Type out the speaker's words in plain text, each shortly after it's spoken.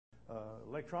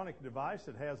electronic device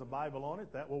that has a Bible on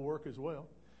it, that will work as well.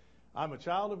 I'm a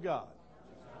child of God.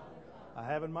 I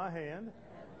have in my hand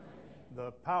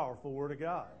the powerful Word of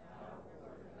God.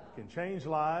 Can change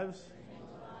lives,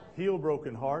 heal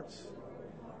broken hearts,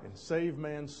 and save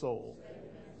man's soul.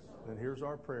 And here's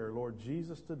our prayer. Lord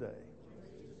Jesus, today,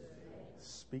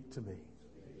 speak to me.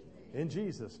 In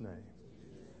Jesus' name,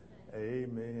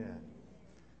 amen.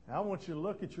 Now I want you to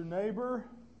look at your neighbor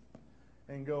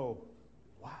and go,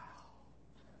 wow.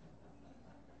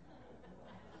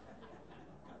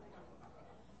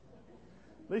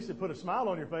 At least it put a smile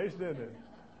on your face, didn't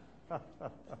it?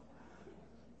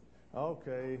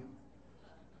 Okay.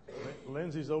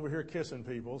 Lindsay's over here kissing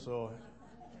people, so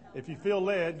if you feel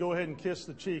led, go ahead and kiss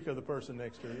the cheek of the person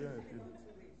next to you.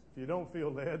 If you don't feel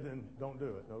led, then don't do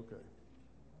it. Okay.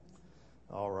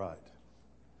 All right.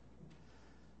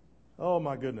 Oh,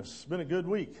 my goodness. It's been a good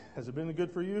week. Has it been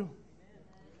good for you?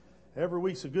 Every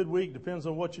week's a good week. Depends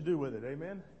on what you do with it.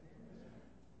 Amen?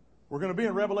 We're going to be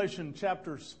in Revelation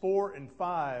chapters 4 and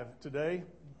 5 today.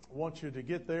 I want you to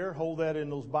get there. Hold that in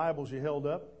those Bibles you held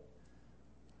up.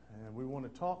 And we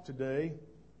want to talk today,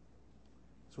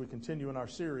 as we continue in our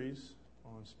series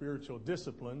on spiritual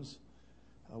disciplines,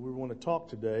 we want to talk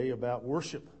today about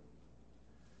worship.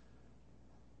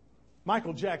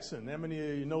 Michael Jackson, how many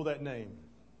of you know that name?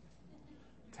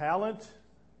 Talent.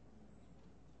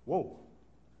 Whoa.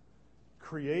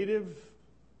 Creative.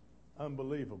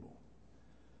 Unbelievable.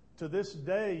 To this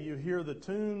day, you hear the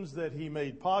tunes that he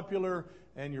made popular,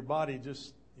 and your body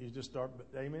you just start,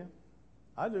 amen?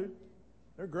 I do.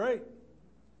 They're great.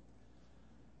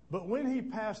 But when he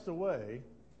passed away,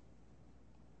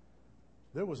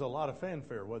 there was a lot of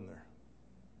fanfare, wasn't there?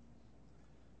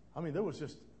 I mean, there was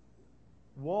just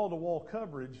wall-to-wall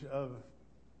coverage of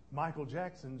Michael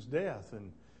Jackson's death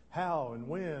and how and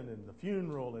when and the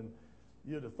funeral. And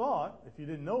you'd have thought, if you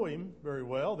didn't know him very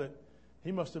well, that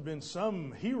he must have been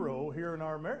some hero here in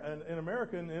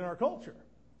America and in our culture.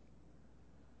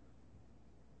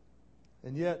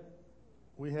 And yet,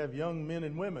 we have young men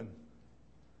and women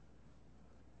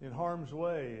in harm's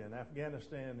way in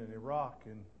Afghanistan and Iraq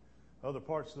and other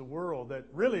parts of the world that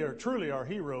really are truly our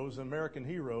heroes, American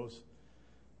heroes,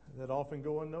 that often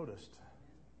go unnoticed.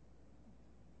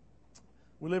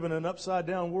 We live in an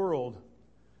upside-down world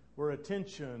where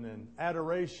attention and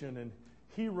adoration and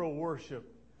hero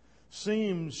worship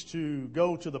seems to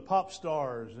go to the pop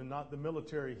stars and not the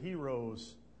military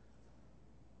heroes.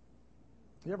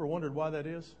 You ever wondered why that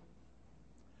is?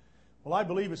 Well, I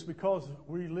believe it's because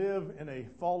we live in a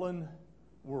fallen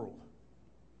world.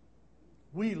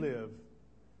 We live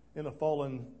in a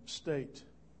fallen state.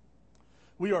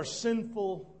 We are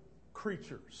sinful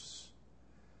creatures.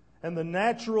 And the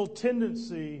natural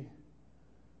tendency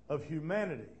of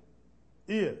humanity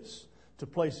is to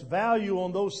place value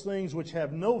on those things which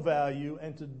have no value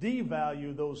and to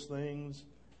devalue those things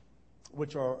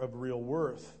which are of real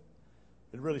worth.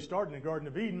 It really started in the Garden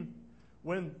of Eden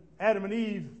when Adam and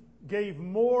Eve gave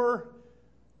more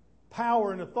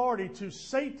power and authority to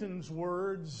Satan's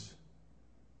words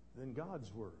than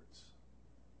God's words.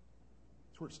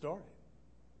 That's where it started.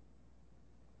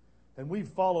 And we've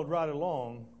followed right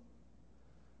along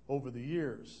over the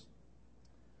years.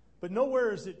 But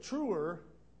nowhere is it truer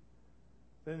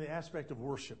than in the aspect of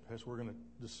worship, as we're going to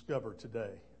discover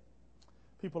today.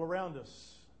 People around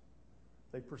us,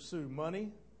 they pursue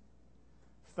money,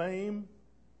 fame,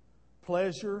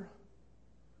 pleasure,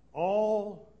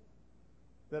 all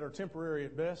that are temporary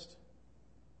at best.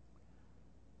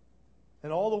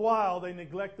 And all the while, they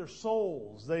neglect their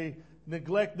souls. They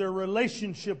neglect their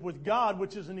relationship with God,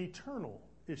 which is an eternal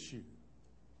issue.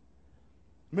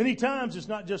 Many times, it's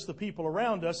not just the people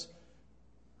around us.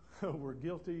 We're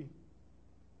guilty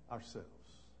ourselves.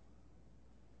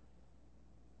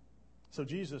 So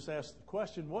Jesus asked the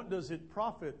question, what does it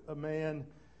profit a man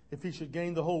if he should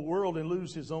gain the whole world and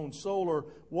lose his own soul? Or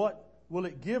what will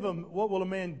it give him? What will a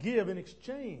man give in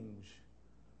exchange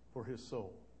for his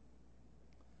soul?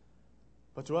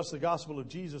 But to us, the gospel of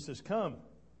Jesus has come.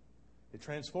 It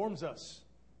transforms us,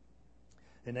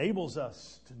 enables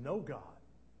us to know God.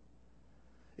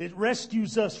 It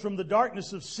rescues us from the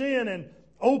darkness of sin and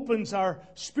opens our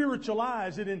spiritual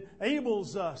eyes. It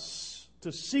enables us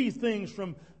to see things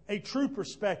from a true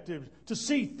perspective, to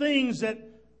see things that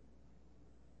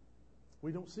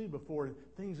we don't see before,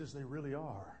 things as they really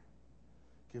are.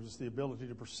 It gives us the ability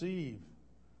to perceive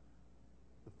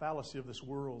the fallacy of this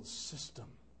world's system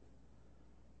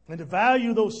and to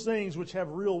value those things which have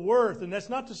real worth. And that's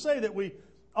not to say that we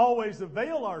always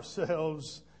avail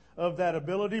ourselves of that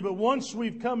ability, but once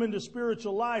we've come into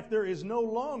spiritual life, there is no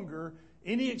longer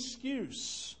any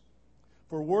excuse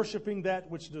for worshiping that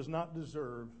which does not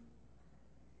deserve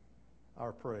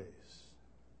our praise.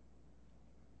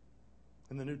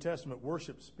 In the New Testament,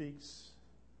 worship speaks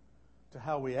to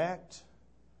how we act,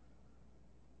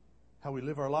 how we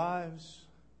live our lives,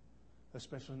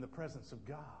 especially in the presence of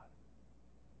God.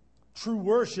 True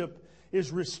worship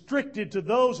is restricted to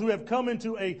those who have come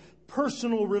into a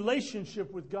personal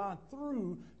relationship with God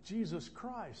through Jesus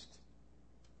Christ.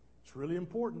 It's really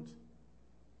important.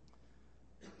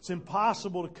 It's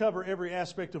impossible to cover every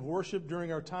aspect of worship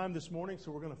during our time this morning,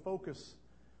 so we're going to focus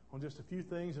on just a few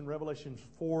things in Revelation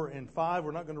 4 and 5.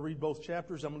 We're not going to read both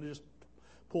chapters. I'm going to just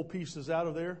pull pieces out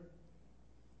of there.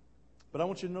 But I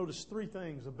want you to notice three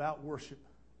things about worship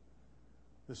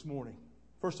this morning.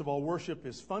 First of all, worship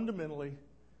is fundamentally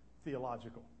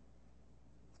theological.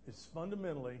 It's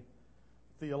fundamentally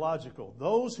theological.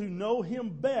 Those who know Him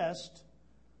best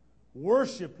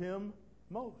worship Him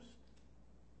most.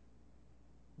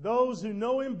 Those who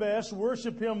know Him best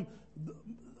worship Him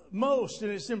most.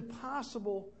 And it's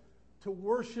impossible to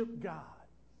worship God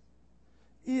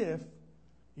if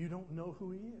you don't know who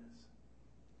He is.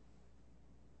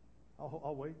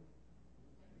 I'll wait.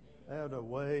 Out of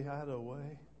way.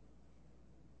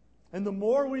 And the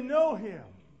more we know Him,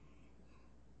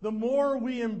 the more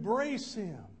we embrace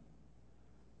Him,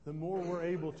 the more we're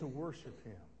able to worship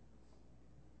Him.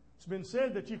 It's been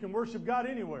said that you can worship God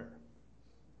anywhere.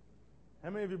 How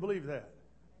many of you believe that?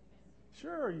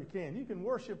 Sure you can. You can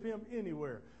worship Him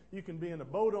anywhere. You can be in a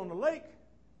boat on the lake.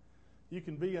 You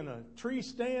can be in a tree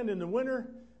stand in the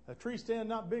winter. A tree stand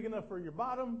not big enough for your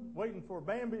bottom, waiting for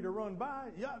Bambi to run by.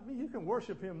 Yeah, you can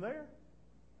worship Him there.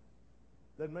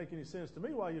 Doesn't make any sense to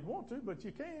me why you'd want to, but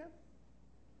you can.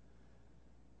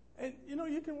 And,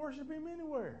 you can worship Him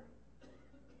anywhere.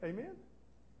 Amen?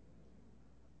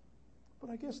 But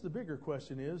I guess the bigger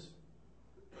question is,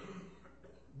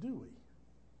 do we?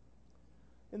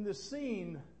 In this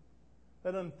scene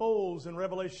that unfolds in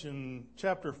Revelation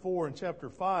chapter 4 and chapter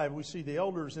 5, we see the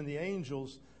elders and the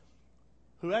angels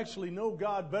who actually know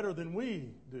God better than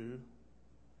we do,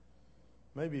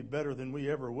 maybe better than we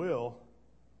ever will.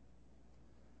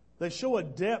 They show a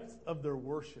depth of their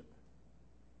worship.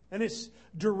 And it's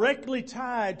directly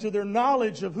tied to their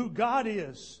knowledge of who God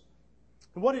is.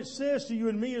 And what it says to you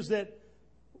and me is that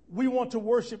we want to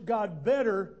worship God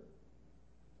better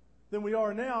than we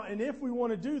are now. And if we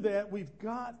want to do that, we've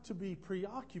got to be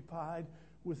preoccupied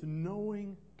with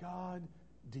knowing God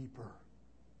deeper.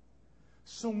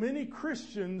 So many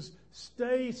Christians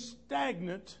stay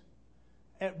stagnant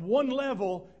at one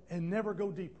level and never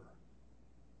go deeper.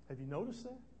 Have you noticed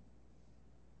that?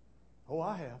 Oh,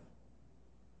 I have.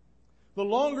 The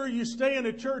longer you stay in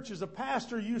a church as a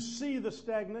pastor, you see the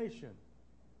stagnation.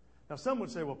 Now, some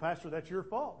would say, well, Pastor, that's your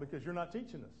fault because you're not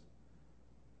teaching us.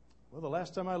 Well, the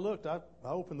last time I looked, I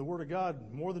opened the Word of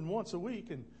God more than once a week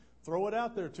and throw it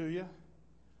out there to you.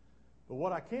 But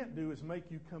what I can't do is make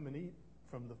you come and eat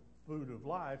from the food of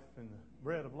life and the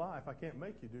bread of life. I can't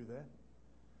make you do that.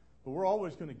 But we're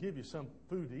always going to give you some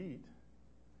food to eat.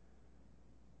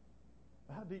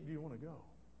 But how deep do you want to go?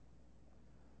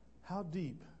 How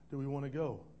deep do we want to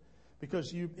go?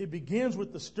 Because it begins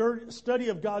with the study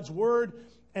of God's Word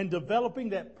and developing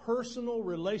that personal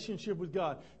relationship with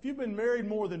God. If you've been married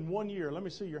more than 1 year, let me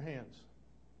see your hands.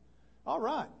 All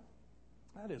right.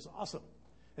 That is awesome.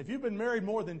 If you've been married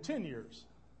more than 10 years,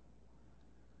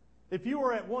 if you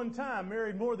were at one time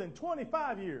married more than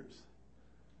 25 years,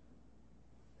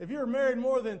 if you were married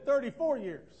more than 34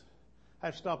 years, I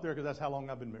have to stop there because that's how long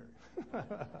I've been married.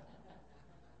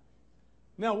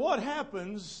 Now, what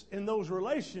happens in those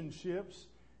relationships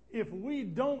if we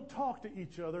don't talk to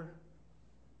each other?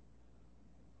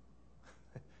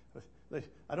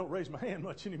 I don't raise my hand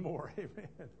much anymore. Amen.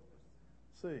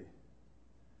 See.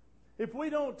 If we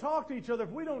don't talk to each other,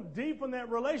 if we don't deepen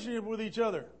that relationship with each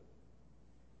other,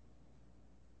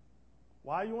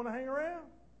 why you want to hang around?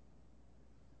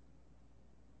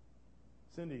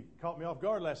 Cindy caught me off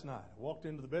guard last night. I walked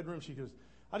into the bedroom. She goes,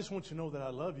 I just want you to know that I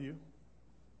love you.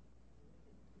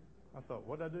 I thought,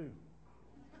 what'd I do?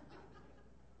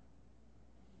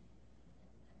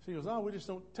 She goes, oh, we just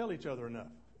don't tell each other enough.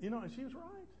 And she was right.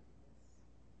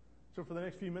 So for the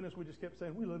next few minutes, we just kept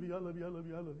saying, we love you, I love you, I love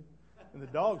you, I love you. And the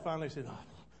dog finally said, oh,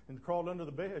 and crawled under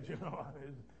the bed, It's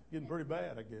getting pretty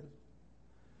bad, I guess.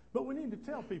 But we need to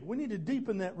tell people. We need to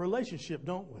deepen that relationship,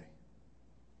 don't we?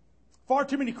 Far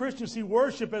too many Christians see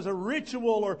worship as a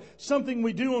ritual or something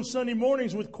we do on Sunday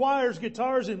mornings with choirs,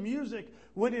 guitars, and music,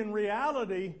 when in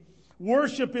reality,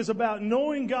 worship is about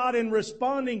knowing God and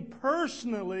responding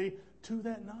personally to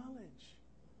that knowledge.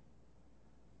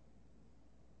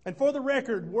 And for the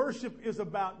record, worship is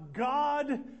about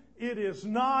God It is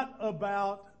not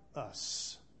about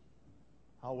us.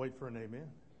 I'll wait for an amen.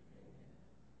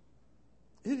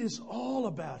 It is all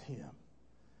about Him.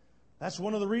 That's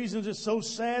one of the reasons it's so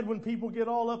sad when people get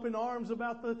all up in arms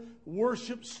about the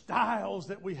worship styles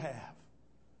that we have.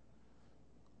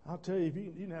 I'll tell you,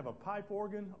 you can have a pipe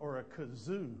organ or a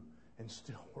kazoo and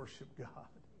still worship God.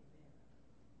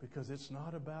 Because it's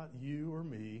not about you or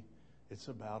me. It's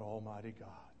about Almighty God.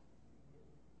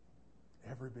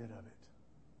 Every bit of it.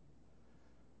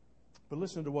 But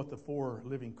listen to what the four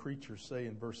living creatures say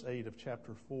in verse 8 of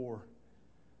chapter 4.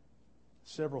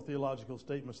 Several theological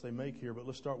statements they make here, but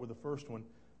let's start with the first one.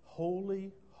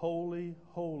 Holy, holy,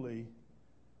 holy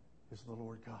is the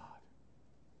Lord God.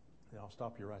 And I'll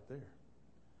stop you right there.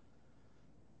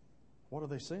 What are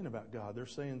they saying about God? They're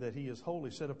saying that He is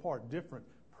holy, set apart, different,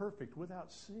 perfect,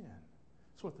 without sin.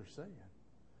 That's what they're saying.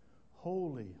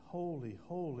 Holy, holy,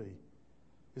 holy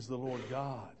is the Lord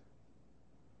God.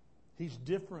 He's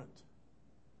different.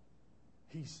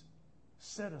 He's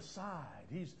set aside.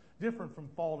 He's different from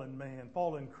fallen man,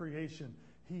 fallen creation.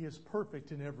 He is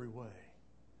perfect in every way.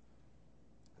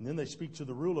 And then they speak to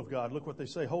the rule of God. Look what they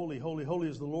say. Holy, holy, holy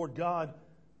is the Lord God,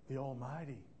 the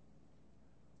Almighty.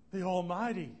 The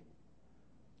Almighty.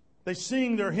 They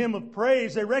sing their hymn of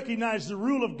praise. They recognize the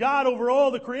rule of God over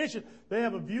all the creation. They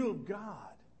have a view of God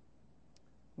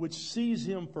which sees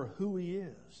Him for who He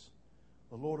is,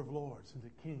 the Lord of lords and the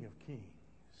King of kings.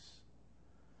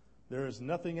 There is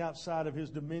nothing outside of His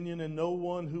dominion and no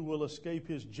one who will escape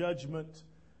His judgment.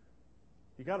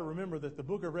 You got to remember that the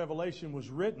book of Revelation was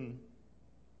written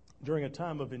during a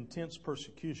time of intense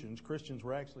persecutions. Christians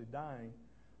were actually dying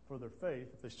for their faith.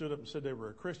 If they stood up and said they were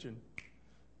a Christian,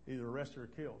 either arrested or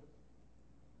killed.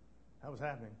 That was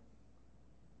happening.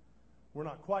 We're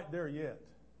not quite there yet.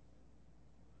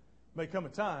 May come a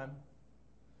time.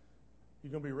 You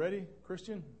going to be ready,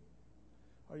 Christian?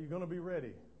 Are you going to be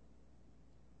ready?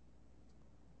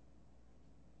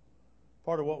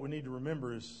 Part of what we need to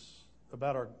remember is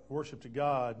about our worship to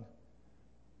God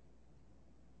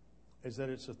is that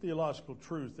it's a theological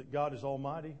truth that God is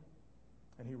almighty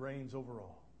and He reigns over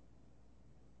all.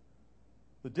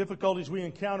 The difficulties we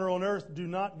encounter on earth do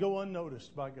not go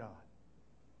unnoticed by God.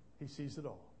 He sees it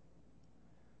all.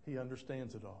 He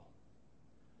understands it all.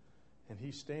 And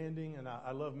He's standing, and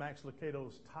I love Max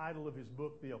Lucado's title of his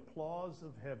book, The Applause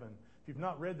of Heaven. If you've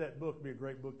not read that book, it'd be a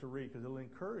great book to read because it'll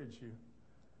encourage you.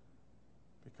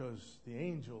 Because the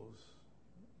angels,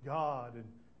 God and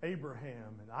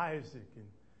Abraham and Isaac and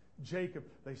Jacob,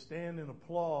 they stand in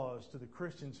applause to the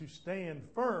Christians who stand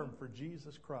firm for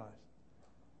Jesus Christ.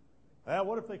 Well,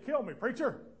 what if they kill me,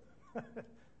 preacher?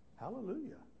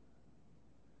 Hallelujah.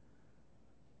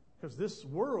 Because this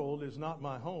world is not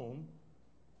my home.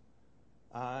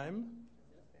 I'm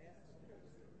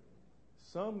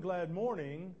some glad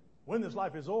morning, when this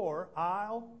life is o'er,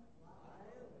 I'll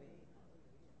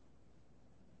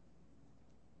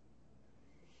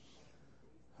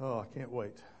Oh, I can't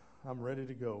wait. I'm ready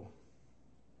to go.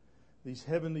 These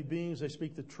heavenly beings, they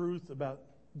speak the truth about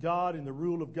God and the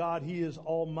rule of God. He is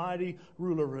almighty,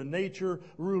 ruler of nature,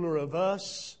 ruler of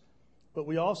us. But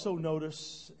we also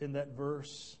notice in that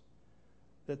verse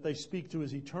that they speak to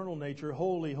His eternal nature.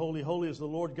 Holy, holy, holy is the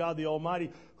Lord God the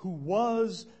Almighty, who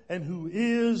was and who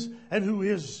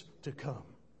is to come.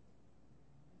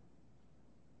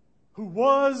 Who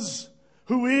was,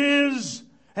 who is,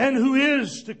 and who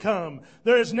is to come.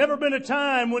 There has never been a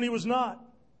time when He was not.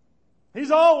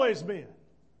 He's always been.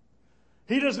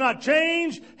 He does not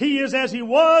change. He is as He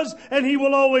was, and He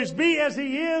will always be as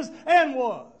He is and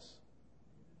was.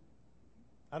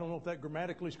 I don't know if that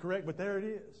grammatically is correct, but there it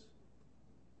is.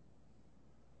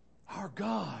 Our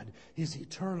God is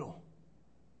eternal.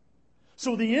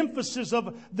 So the emphasis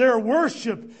of their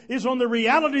worship is on the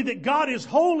reality that God is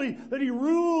holy, that He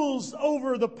rules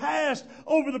over the past,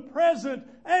 over the present,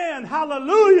 and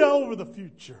hallelujah, over the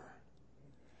future.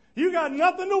 You got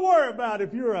nothing to worry about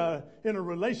if you're in a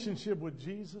relationship with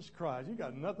Jesus Christ. You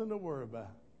got nothing to worry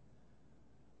about.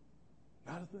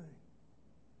 Not a thing.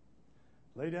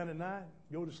 Lay down at night,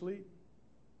 go to sleep,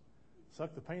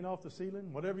 suck the paint off the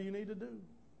ceiling, whatever you need to do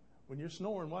when you're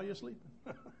snoring while you're sleeping.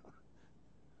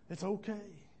 It's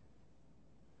okay.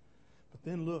 But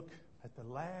then look at the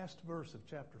last verse of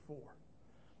chapter 4.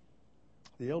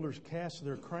 The elders cast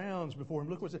their crowns before Him.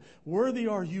 Look what it says. Worthy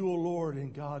are You, O Lord,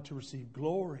 and God, to receive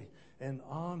glory and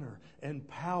honor and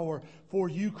power. For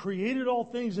You created all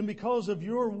things, and because of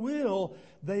Your will,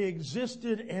 they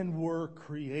existed and were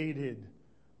created.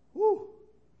 Woo!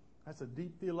 That's a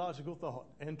deep theological thought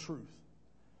and truth.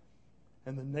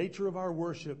 And the nature of our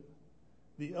worship,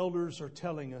 the elders are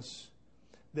telling us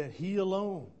that He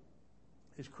alone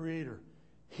is Creator.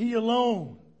 He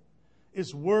alone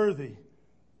is worthy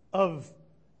of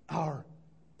our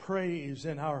praise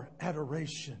and our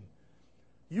adoration.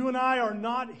 You and I are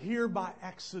not here by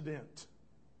accident.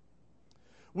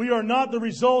 We are not the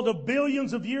result of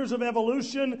billions of years of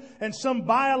evolution and some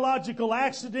biological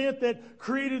accident that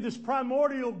created this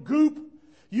primordial goop.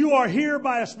 You are here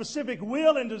by a specific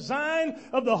will and design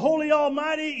of the Holy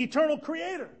Almighty Eternal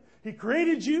Creator. He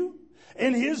created you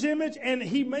in His image, and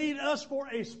He made us for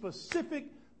a specific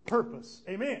purpose.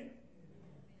 Amen.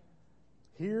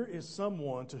 Here is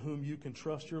someone to whom you can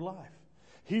trust your life.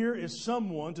 Here is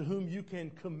someone to whom you can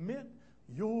commit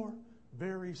your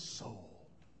very soul.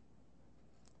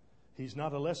 He's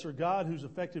not a lesser God who's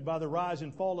affected by the rise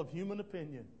and fall of human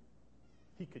opinion.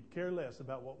 He could care less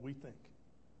about what we think.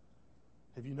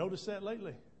 Have you noticed that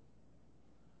lately?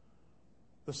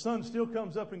 The sun still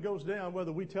comes up and goes down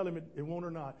whether we tell him it won't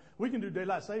or not. We can do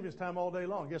daylight savings time all day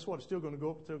long. Guess what? It's still going to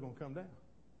go up. It's still going to come down.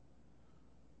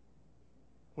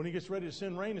 When he gets ready to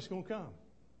send rain, it's going to come.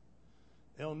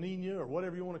 El Nino, or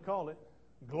whatever you want to call it.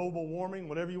 Global warming,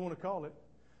 whatever you want to call it.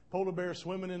 Polar bear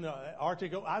swimming in the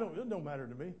Arctic. It don't matter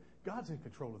to me. God's in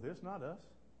control of this, not us.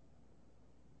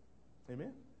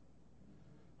 Amen?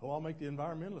 Oh, I'll make the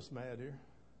environmentalists mad here.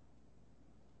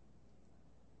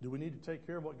 Do we need to take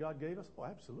care of what God gave us? Oh,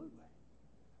 absolutely.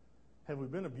 Have we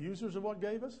been abusers of what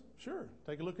gave us? Sure.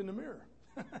 Take a look in the mirror.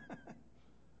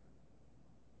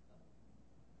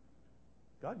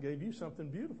 God gave you something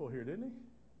beautiful here, didn't He?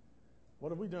 What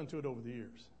have we done to it over the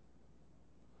years?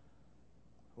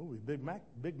 Oh, we Big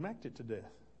Mac'd it to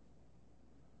death.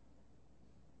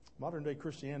 Modern day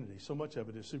Christianity, so much of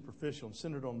it is superficial and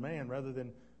centered on man rather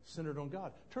than centered on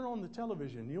God. Turn on the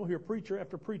television. You'll hear preacher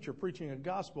after preacher preaching a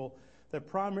gospel that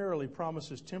primarily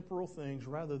promises temporal things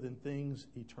rather than things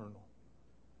eternal.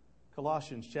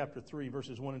 Colossians chapter 3,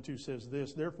 verses 1 and 2 says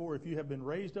this, "Therefore, if you have been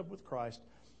raised up with Christ,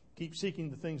 keep seeking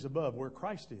the things above, where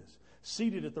Christ is,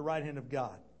 seated at the right hand of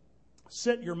God.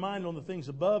 Set your mind on the things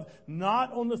above,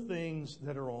 not on the things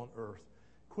that are on earth."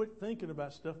 Quit thinking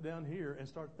about stuff down here and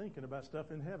start thinking about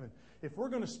stuff in heaven. If we're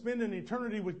going to spend an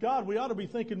eternity with God, we ought to be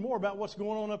thinking more about what's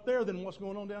going on up there than what's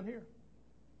going on down here.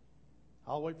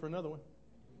 I'll wait for another one.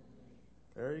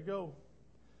 There you go.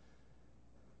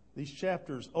 These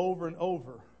chapters, over and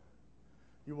over,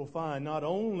 you will find not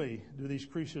only do these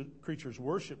creatures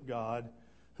worship God,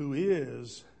 who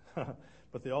is,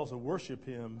 but they also worship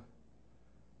Him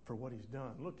for what He's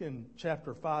done. Look in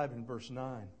chapter 5 and verse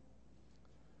 9.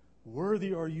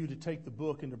 "Worthy are you to take the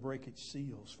book and to break its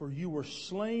seals. For you were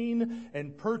slain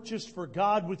and purchased for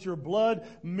God with your blood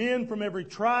men from every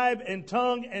tribe and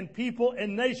tongue and people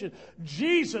and nation."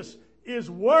 Jesus is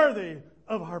worthy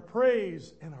of our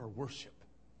praise and our worship.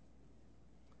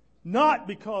 Not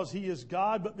because He is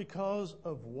God, but because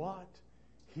of what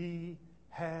He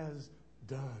has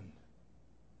done.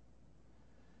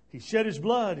 He shed His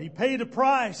blood. He paid a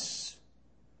price.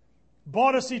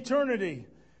 Bought us eternity.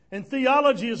 And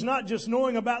theology is not just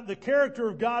knowing about the character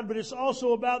of God, but it's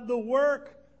also about the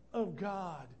work of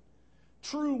God.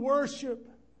 True worship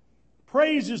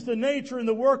praises the nature and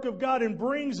the work of God and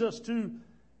brings us to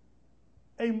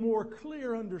a more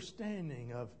clear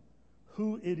understanding of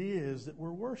who it is that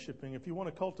we're worshiping. If you want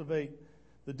to cultivate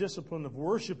the discipline of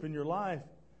worship in your life,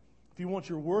 if you want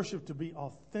your worship to be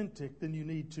authentic, then you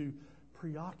need to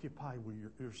preoccupy with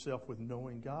yourself with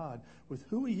knowing God, with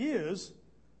who He is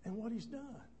and what He's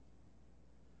done.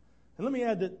 And let me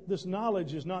add that this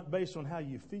knowledge is not based on how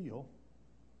you feel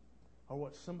or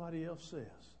what somebody else says.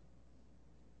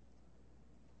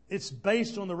 It's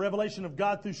based on the revelation of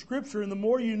God through Scripture, and the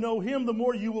more you know Him, the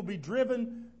more you will be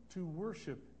driven to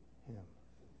worship Him.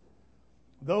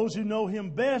 Those who know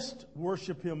Him best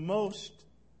worship Him most.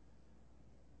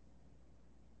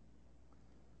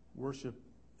 Worship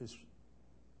is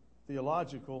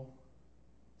theological.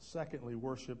 Secondly,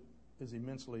 worship is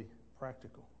immensely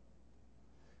practical.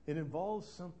 It involves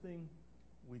something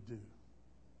we do.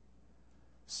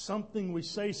 Something we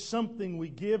say, something we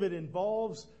give. It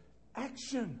involves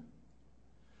action.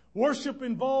 Worship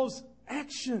involves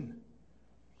action.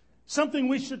 Something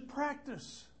we should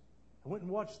practice. I went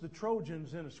and watched the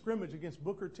Trojans in a scrimmage against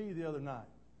Booker T the other night.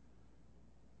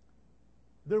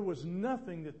 There was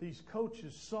nothing that these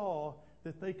coaches saw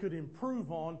that they could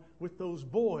improve on with those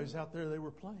boys out there they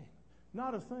were playing.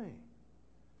 Not a thing.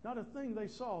 Not a thing they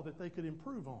saw that they could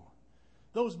improve on.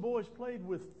 Those boys played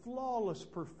with flawless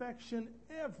perfection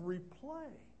every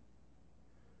play.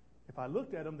 If I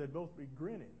looked at them, they'd both be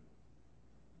grinning.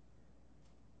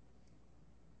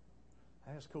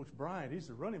 I asked Coach Bryant, he's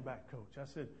the running back coach. I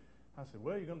said,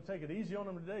 well, you're going to take it easy on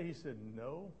them today? He said,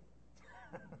 no.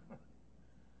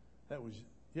 That was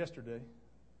yesterday.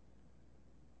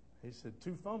 He said,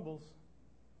 2 fumbles.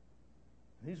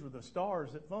 These were the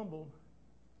stars that fumbled.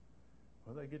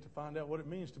 Well, they get to find out what it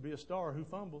means to be a star who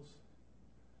fumbles.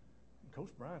 And Coach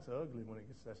Bryant's ugly when it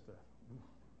gets that stuff.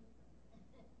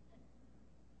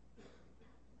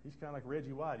 He's kind of like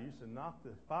Reggie White. He used to knock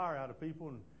the fire out of people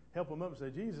and help them up and say,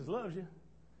 Jesus loves you.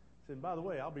 He said, by the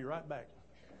way, I'll be right back.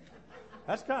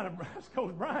 That's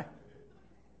Coach Bryant.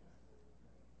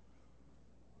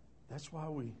 That's why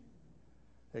we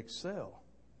excel.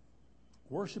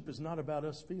 Worship is not about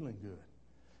us feeling good.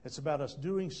 It's about us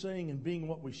doing, saying, and being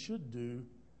what we should do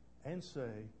and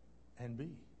say and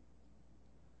be.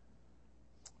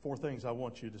 4 things I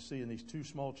want you to see in these 2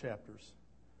 small chapters.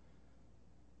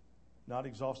 Not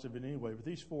exhaustive in any way, but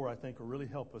these 4 I think will really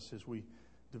help us as we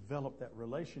develop that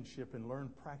relationship and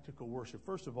learn practical worship.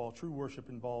 First of all, true worship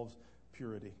involves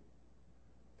purity.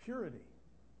 Purity.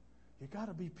 You got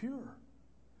to be pure.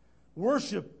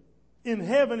 Worship in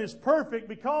heaven is perfect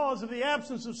because of the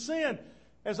absence of sin.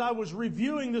 As I was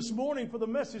reviewing this morning for the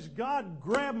message, God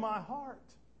grabbed my heart.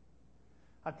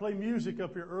 I play music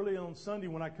up here early on Sunday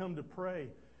when I come to pray.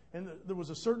 And there was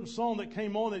a certain song that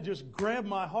came on that just grabbed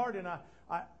my heart. And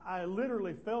I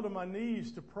literally fell to my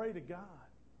knees to pray to God.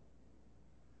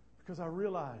 Because I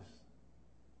realized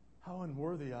how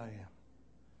unworthy I am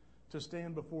to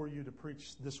stand before you to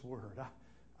preach this word.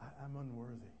 I'm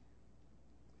unworthy.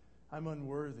 I'm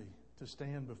unworthy to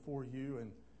stand before you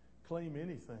and claim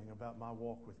anything about my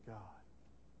walk with God.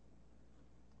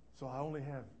 So I only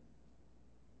have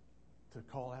to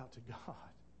call out to God.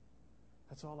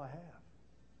 That's all I have.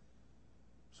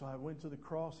 So I went to the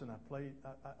cross and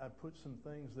I put some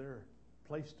things there,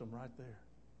 placed them right there.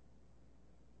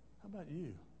 How about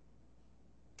you?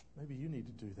 Maybe you need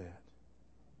to do that.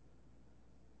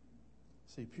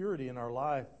 See, purity in our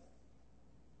life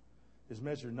is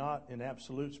measured not in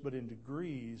absolutes but in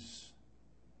degrees.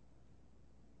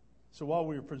 So while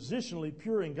we are positionally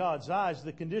pure in God's eyes,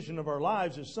 the condition of our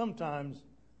lives is sometimes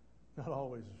not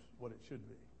always what it should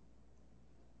be.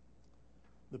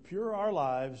 The purer our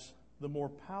lives, the more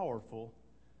powerful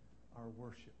our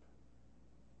worship.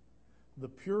 The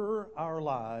purer our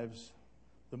lives,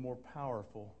 the more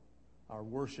powerful our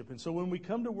worship. And so when we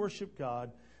come to worship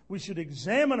God, we should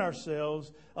examine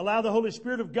ourselves, allow the Holy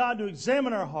Spirit of God to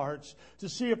examine our hearts to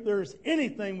see if there is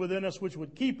anything within us which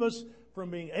would keep us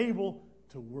from being able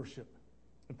to worship.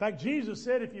 In fact, Jesus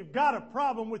said, if you've got a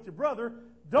problem with your brother,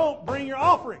 don't bring your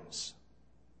offerings.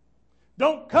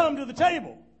 Don't come to the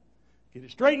table. Get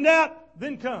it straightened out,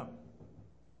 then come.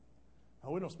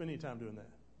 Oh, we don't spend any time doing that.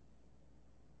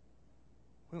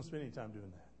 We don't spend any time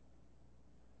doing that.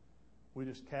 We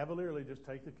just cavalierly just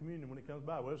take the communion when it comes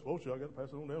by. Well, it's I got to pass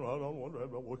it on down. I don't want to. Here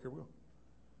we go.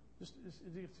 It's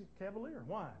cavalier.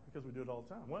 Why? Because we do it all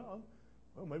the time. Well,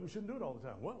 maybe we shouldn't do it all the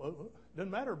time. Well, it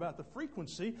doesn't matter about the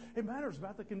frequency. It matters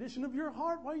about the condition of your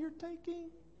heart while you're taking.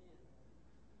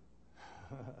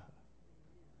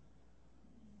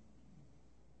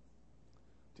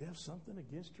 Do you have something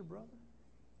against your brother?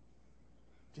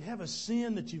 Do you have a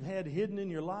sin that you've had hidden in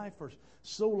your life for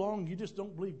so long you just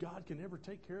don't believe God can ever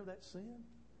take care of that sin?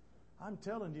 I'm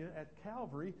telling you, at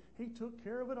Calvary, He took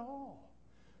care of it all.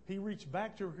 He reached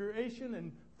back to creation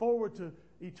and forward to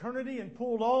eternity and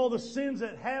pulled all the sins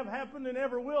that have happened and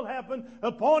ever will happen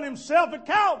upon Himself at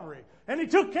Calvary. And He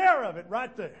took care of it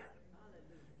right there.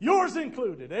 Yours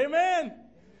included. Amen?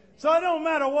 So it don't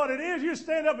matter what it is. You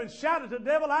stand up and shout at the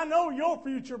devil, I know your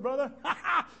future, brother.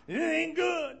 It ain't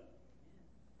good.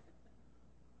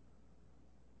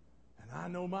 I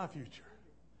know my future.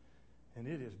 And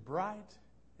it is bright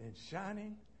and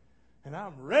shining. And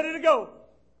I'm ready to go.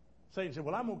 Satan said,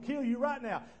 well, I'm going to kill you right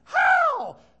now.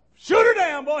 How? Shoot her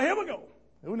down, boy. Here we go.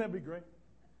 Wouldn't that be great?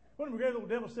 Wouldn't it be great if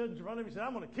the devil said in front of him, he said,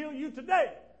 I'm going to kill you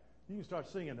today. You can start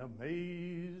singing,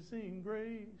 Amazing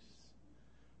Grace.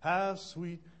 How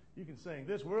sweet. You can sing,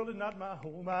 this world is not my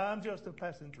home. I'm just a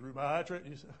passing through my trip.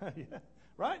 Yeah.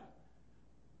 Right?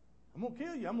 I'm going to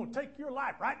kill you. I'm going to take your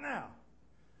life right now.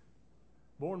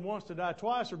 Born once to die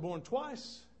twice, or born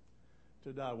twice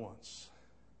to die once.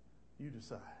 You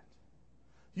decide.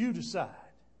 You decide.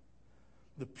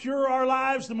 The purer our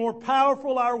lives, the more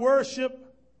powerful our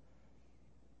worship.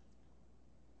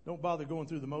 Don't bother going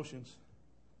through the motions,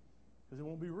 because it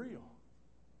won't be real.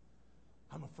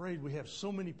 I'm afraid we have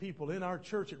so many people in our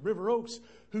church at River Oaks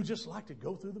who just like to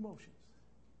go through the motions.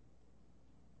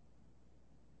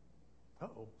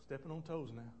 Uh-oh, stepping on toes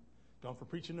now. Gone from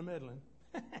preaching to meddling.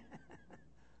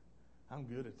 I'm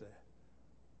good at that.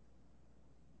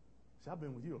 See, I've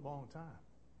been with you a long time.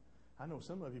 I know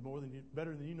some of you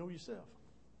better than you know yourself.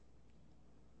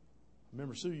 I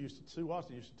remember Sue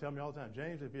Watson used to tell me all the time,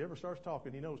 James, if he ever starts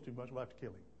talking, he knows too much, we'll have to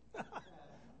kill him.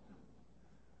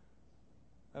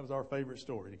 That was our favorite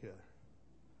story together.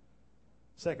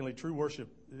 Secondly, true worship,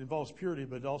 it involves purity,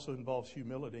 but it also involves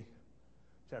humility.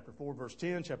 Chapter 4, verse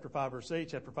 10, chapter 5, verse 8,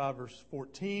 chapter 5, verse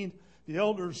 14. The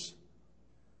elders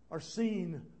are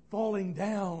seen falling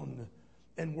down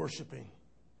and worshiping.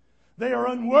 They are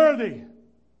unworthy.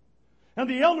 And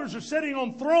the elders are sitting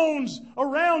on thrones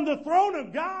around the throne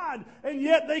of God, and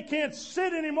yet they can't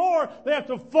sit anymore. They have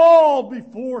to fall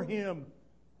before Him.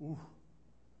 Ooh.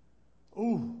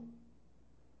 Ooh.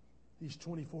 These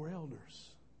 24 elders,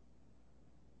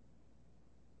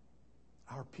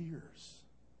 our peers,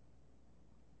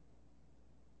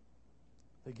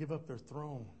 they give up their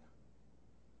throne.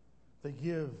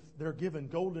 They're given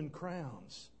golden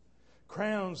crowns.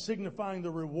 Crowns signifying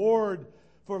the reward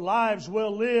for lives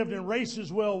well lived and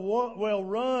races well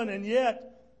run. And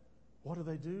yet, what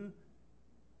do?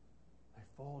 They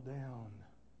fall down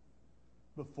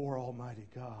before Almighty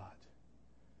God.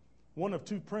 One of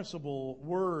two principal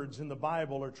words in the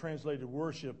Bible are translated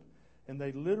worship, and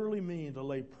they literally mean to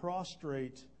lay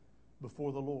prostrate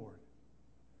before the Lord,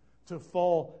 to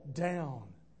fall down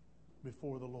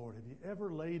before the Lord. Have you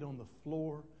ever laid on the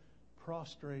floor,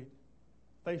 prostrate,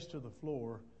 face to the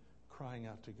floor, crying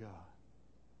out to God?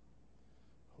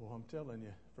 Oh, I'm telling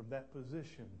you, from that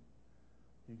position,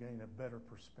 you gain a better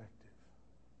perspective.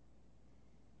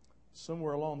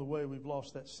 Somewhere along the way, we've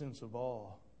lost that sense of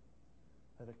awe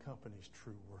that accompanies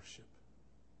true worship.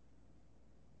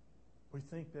 We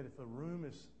think that if a room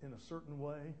is in a certain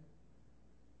way,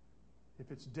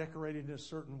 if it's decorated in a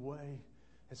certain way,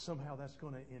 and somehow that's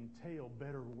going to entail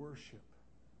better worship.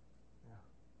 Yeah,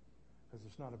 because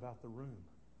it's not about the room.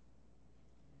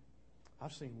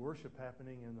 I've seen worship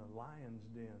happening in a lion's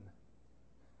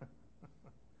den.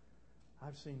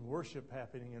 I've seen worship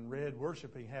happening and read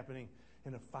worshiping happening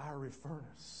in a fiery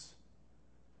furnace.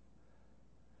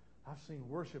 I've seen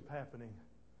worship happening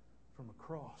from a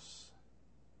cross.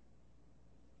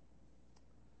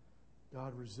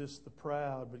 God resists the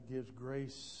proud but gives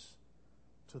grace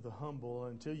to the humble.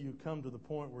 Until you come to the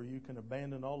point where you can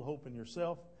abandon all hope in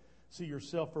yourself, see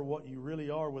yourself for what you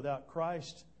really are without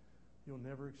Christ, you'll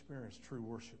never experience true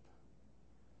worship.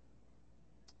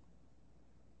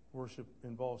 Worship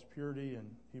involves purity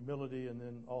and humility, and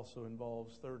then also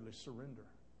involves, thirdly, surrender.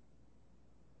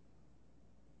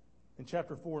 In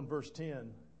chapter 4 and verse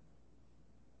 10,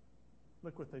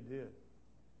 look what they did.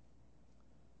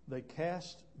 They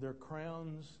cast their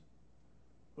crowns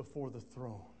before the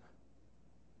throne.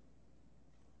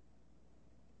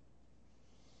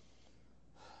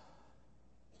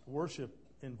 Worship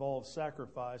involves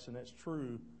sacrifice, and that's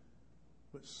true,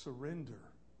 but surrender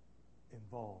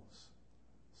involves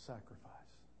sacrifice.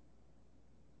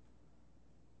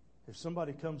 If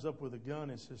somebody comes up with a gun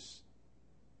and says,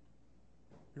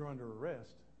 "You're under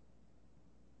arrest,"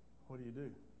 what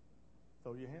do?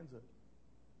 Throw your hands up.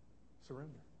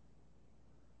 Surrender.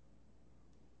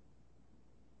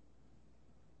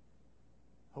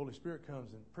 Holy Spirit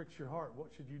comes and pricks your heart.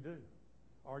 What should you do?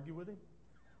 Argue with Him?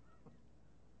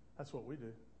 That's what we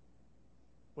do.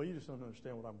 Well, you just don't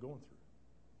understand what I'm going through.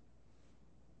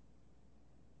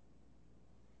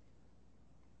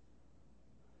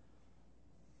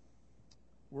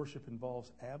 Worship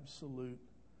involves absolute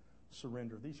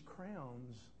surrender. These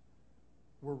crowns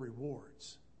were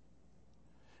rewards.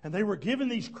 And they were given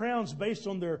these crowns based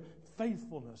on their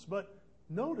faithfulness. But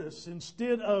notice,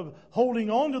 instead of holding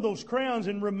on to those crowns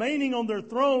and remaining on their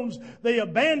thrones, they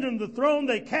abandoned the throne,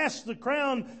 they cast the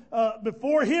crown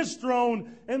before His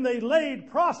throne, and they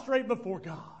laid prostrate before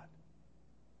God.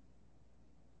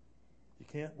 You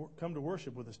can't come to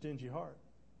worship with a stingy heart.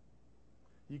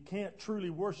 You can't truly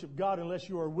worship God unless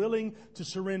you are willing to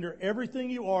surrender everything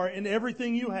you are and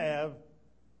everything you have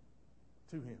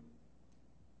to Him.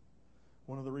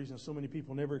 One of the reasons so many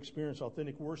people never experience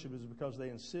authentic worship is because they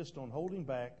insist on holding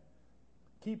back,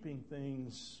 keeping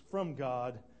things from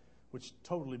God which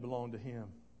totally belong to Him.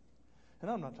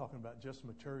 And I'm not talking about just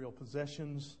material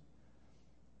possessions.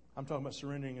 I'm talking about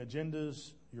surrendering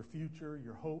agendas, your future,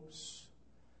 your hopes,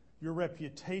 your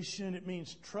reputation. It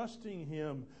means trusting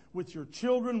Him with your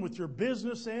children, with your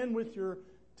business, and with your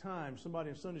time. Somebody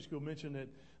in Sunday school mentioned that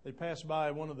they passed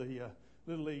by one of the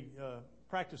Little League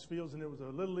practice fields, and there was a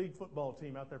Little League football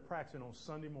team out there practicing on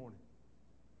Sunday morning.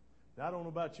 Now, I don't know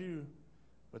about you,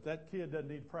 but that kid doesn't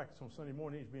need to practice on Sunday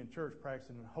morning. He needs to be in church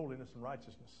practicing holiness and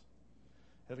righteousness.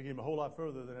 That'll get him a whole lot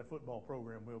further than that football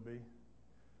program will be.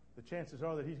 The chances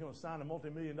are that he's going to sign a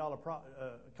multi-million-dollar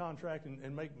contract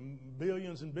and make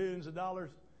billions and billions of dollars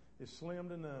is slim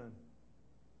to none.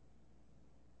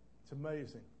 It's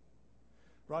amazing.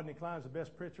 Rodney Klein's the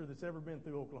best pitcher that's ever been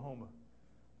through Oklahoma,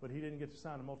 but he didn't get to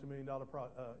sign a multi-million-dollar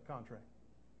contract.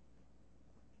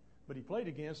 But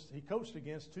he coached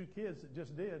against two kids that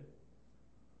just did.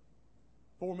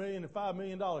 $4 million and $5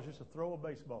 million just to throw a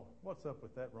baseball. What's up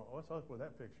with that? What's up with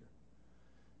that picture?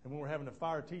 And when we're having to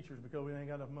fire teachers because we ain't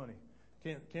got enough money,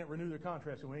 can't renew their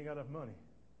contracts and we ain't got enough money.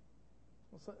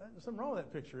 There's something wrong with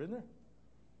that picture, isn't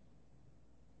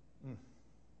there?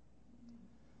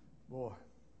 Boy.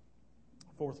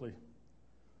 Fourthly,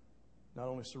 not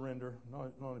only surrender,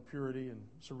 not only purity and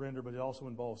surrender, but it also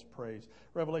involves praise.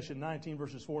 Revelation 19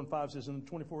 verses 4 and 5 says, "And the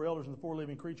 24 elders and the 4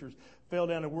 living creatures fell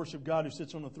down and worshiped God who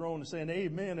sits on the throne, and saying,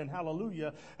 Amen and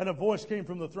Hallelujah. And a voice came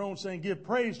from the throne saying, Give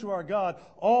praise to our God,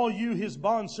 all you his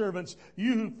bondservants,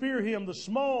 you who fear him, the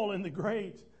small and the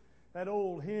great." That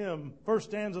old hymn, first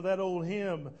stanza of that old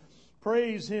hymn.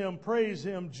 Praise him,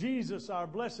 Jesus, our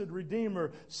blessed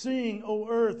Redeemer. Sing, O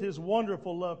earth, his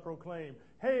wonderful love proclaim.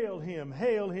 Hail him,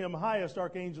 highest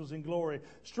archangels in glory.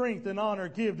 Strength and honor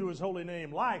give to his holy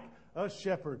name. Like a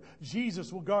shepherd,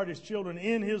 Jesus will guard his children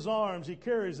in his arms. He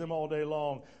carries them all day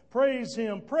long. Praise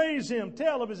him,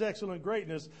 tell of his excellent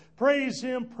greatness. Praise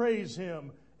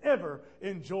him, ever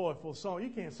in joyful song. You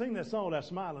can't sing that song without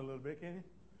smiling a little bit, can you?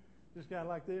 Just kind of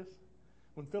like this.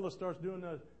 When Phyllis starts doing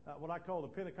what I call the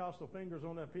Pentecostal fingers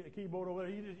on that keyboard over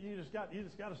there, you just got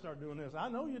to start doing this. I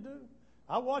know you do.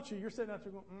 I watch you. You're sitting out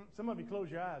there going, Some of you close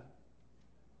your eyes.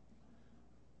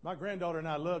 My granddaughter and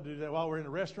I love to do that while we're in a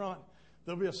restaurant.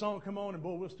 There'll be a song come on, and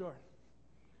boy,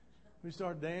 we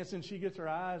start dancing. She gets her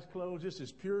eyes closed, just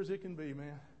as pure as it can be,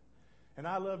 man. And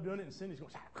I love doing it. And Cindy's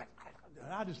going,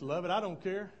 I just love it. I don't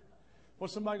care.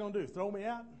 What's somebody going to do? Throw me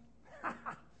out?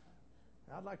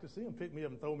 I'd like to see them pick me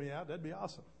up and throw me out. That'd be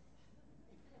awesome.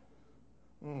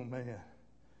 Oh, man.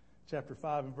 Chapter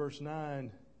 5 and verse 9,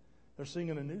 they're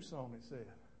singing a new song, it said.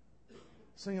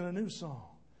 Singing a new song.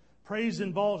 Praise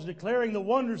involves declaring the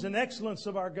wonders and excellence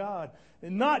of our God.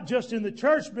 And not just in the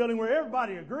church building where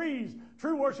everybody agrees.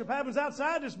 True worship happens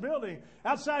outside this building.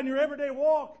 Outside in your everyday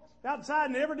walk. Outside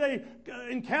in everyday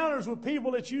encounters with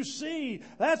people that you see.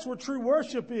 That's where true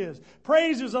worship is.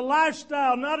 Praise is a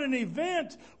lifestyle, not an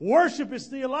event. Worship is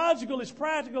theological, it's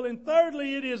practical. And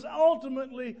thirdly, it is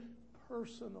ultimately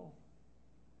personal.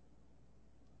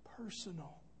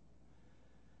 Personal.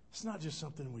 It's not just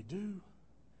something we do.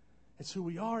 It's who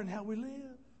we are and how we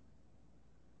live.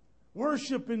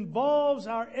 Worship involves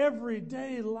our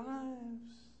everyday lives.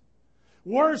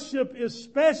 Worship,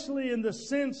 especially in the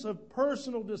sense of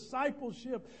personal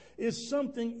discipleship, is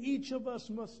something each of us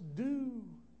must do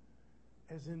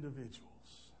as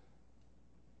individuals.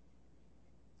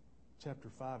 Chapter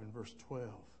 5 and verse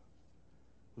 12.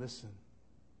 Listen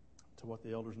to what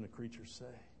the elders and the creatures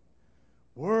say.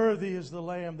 Worthy is the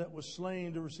Lamb that was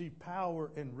slain to receive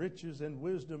power and riches and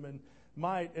wisdom and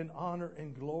might and honor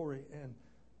and glory and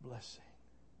blessing.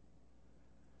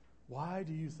 Why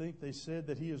do you think they said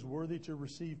that he is worthy to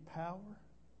receive power?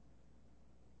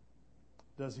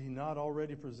 Does he not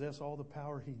already possess all the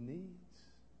power he needs?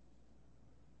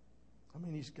 I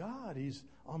mean, he's God. He's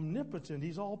omnipotent.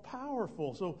 He's all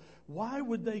powerful. So why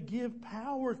would they give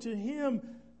power to him?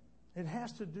 It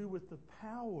has to do with the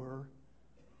power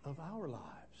of our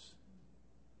lives.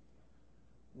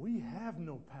 We have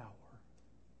no power.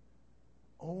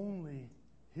 Only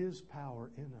his power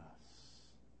in us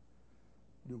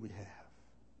do we have.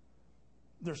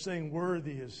 They're saying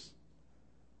worthy is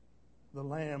the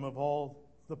Lamb of all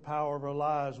the power of our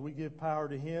lives. We give power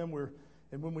to him.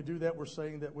 And when we do that, we're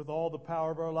saying that with all the power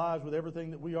of our lives, with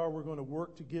everything that we are, we're going to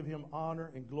work to give him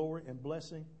honor and glory and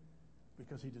blessing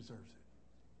because he deserves it.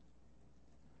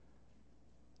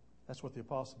 That's what the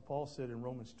Apostle Paul said in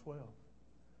Romans 12,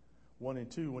 1 and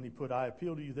 2, when he put, I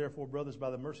appeal to you, therefore, brothers, by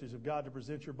the mercies of God, to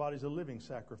present your bodies a living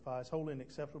sacrifice, holy and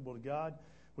acceptable to God,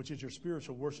 which is your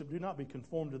spiritual worship. Do not be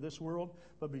conformed to this world,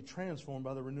 but be transformed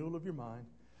by the renewal of your mind,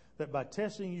 that by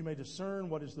testing you may discern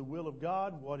what is the will of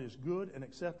God, what is good and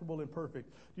acceptable and perfect.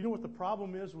 Do you know what the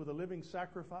problem is with a living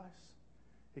sacrifice?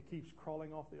 It keeps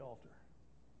crawling off the altar.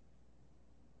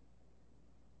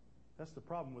 That's the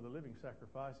problem with a living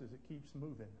sacrifice, is it keeps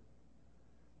moving.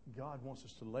 God wants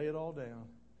us to lay it all down,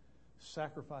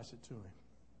 sacrifice it to him.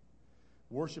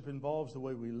 Worship involves the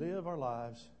way we live our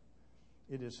lives.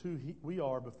 It is who we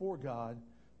are before God,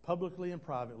 publicly and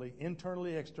privately,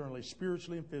 internally, externally,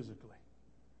 spiritually and physically.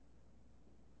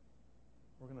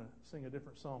 We're going to sing a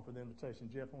different song for the invitation.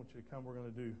 Jeff, I want you to come. We're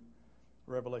going to do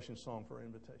a Revelation song for our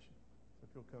invitation. So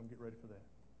if you'll come, get ready for that.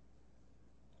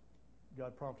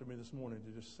 God prompted me this morning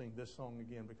to just sing this song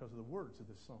again because of the words of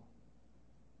this song.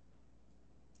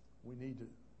 We need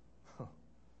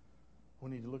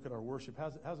to look at our worship.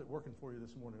 How's it working for you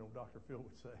this morning, old Dr. Phil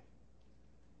would say?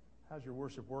 How's your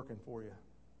worship working for you?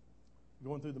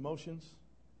 Going through the motions?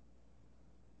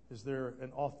 Is there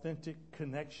an authentic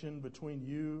connection between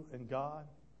you and God?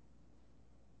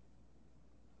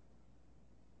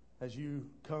 As you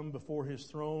come before His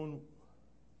throne,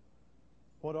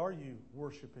 what are you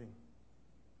worshiping?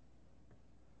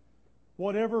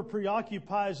 Whatever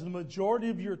preoccupies the majority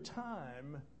of your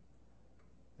time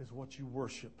is what you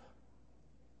worship.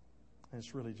 And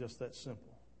it's really just that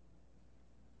simple.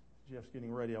 Jeff's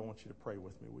getting ready. I want you to pray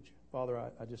with me, would you? Father,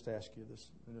 I just ask you this,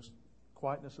 in this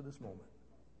quietness of this moment,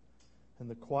 in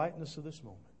the quietness of this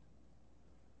moment,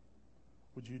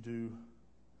 would you do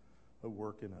a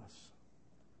work in us?